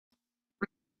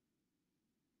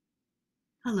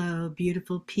Hello,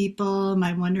 beautiful people,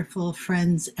 my wonderful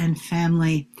friends and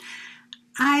family.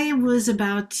 I was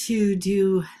about to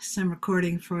do some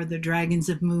recording for the Dragons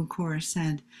of Mu course,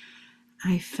 and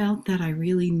I felt that I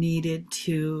really needed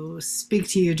to speak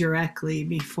to you directly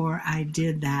before I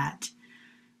did that.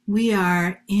 We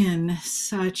are in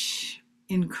such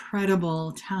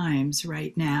incredible times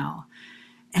right now,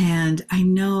 and I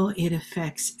know it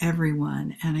affects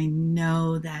everyone, and I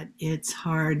know that it's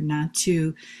hard not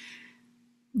to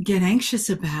get anxious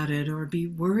about it or be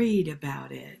worried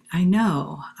about it. I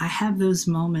know I have those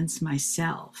moments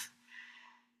myself.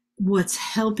 What's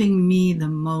helping me the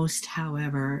most,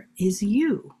 however, is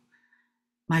you,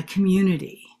 my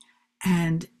community.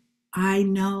 And I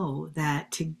know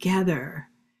that together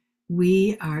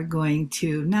we are going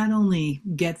to not only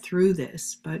get through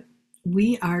this, but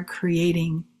we are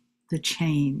creating the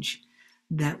change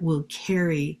that will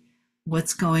carry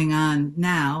what's going on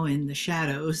now in the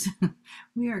shadows.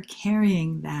 We are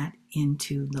carrying that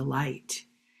into the light.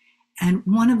 And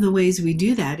one of the ways we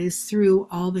do that is through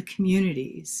all the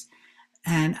communities.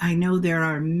 And I know there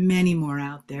are many more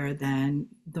out there than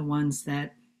the ones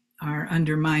that are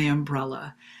under my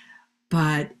umbrella.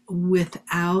 But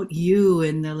without you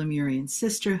in the Lemurian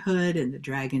Sisterhood and the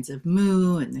Dragons of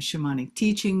Mu and the Shamanic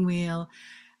Teaching Wheel,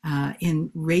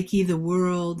 in Reiki the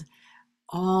World,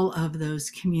 all of those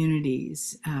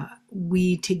communities,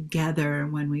 we together,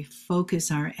 when we focus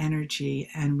our energy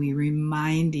and we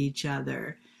remind each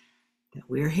other that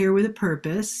we're here with a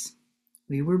purpose,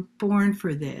 we were born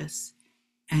for this,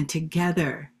 and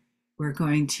together we're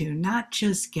going to not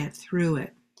just get through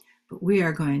it, but we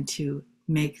are going to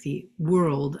make the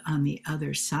world on the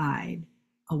other side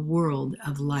a world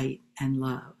of light and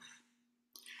love.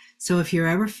 So if you're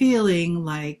ever feeling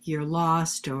like you're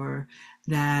lost or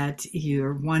that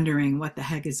you're wondering what the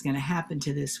heck is going to happen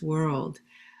to this world,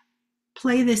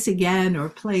 play this again or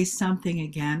play something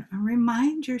again and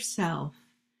remind yourself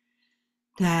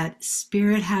that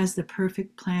Spirit has the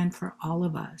perfect plan for all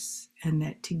of us, and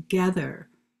that together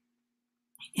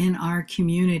in our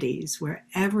communities,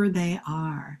 wherever they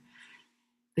are,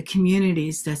 the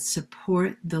communities that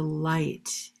support the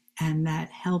light and that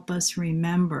help us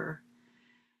remember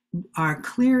our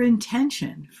clear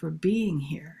intention for being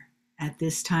here at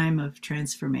this time of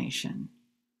transformation.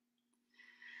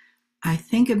 I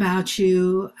think about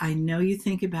you, I know you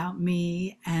think about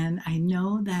me, and I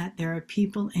know that there are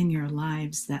people in your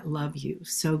lives that love you.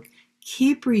 So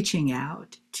keep reaching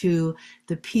out to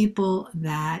the people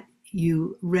that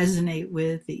you resonate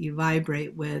with, that you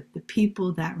vibrate with, the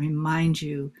people that remind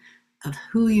you of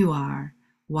who you are,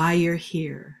 why you're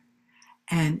here,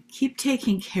 and keep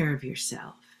taking care of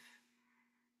yourself.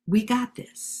 We got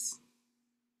this.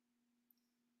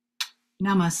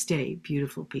 Namaste,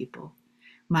 beautiful people.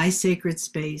 My sacred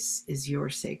space is your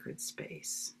sacred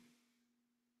space.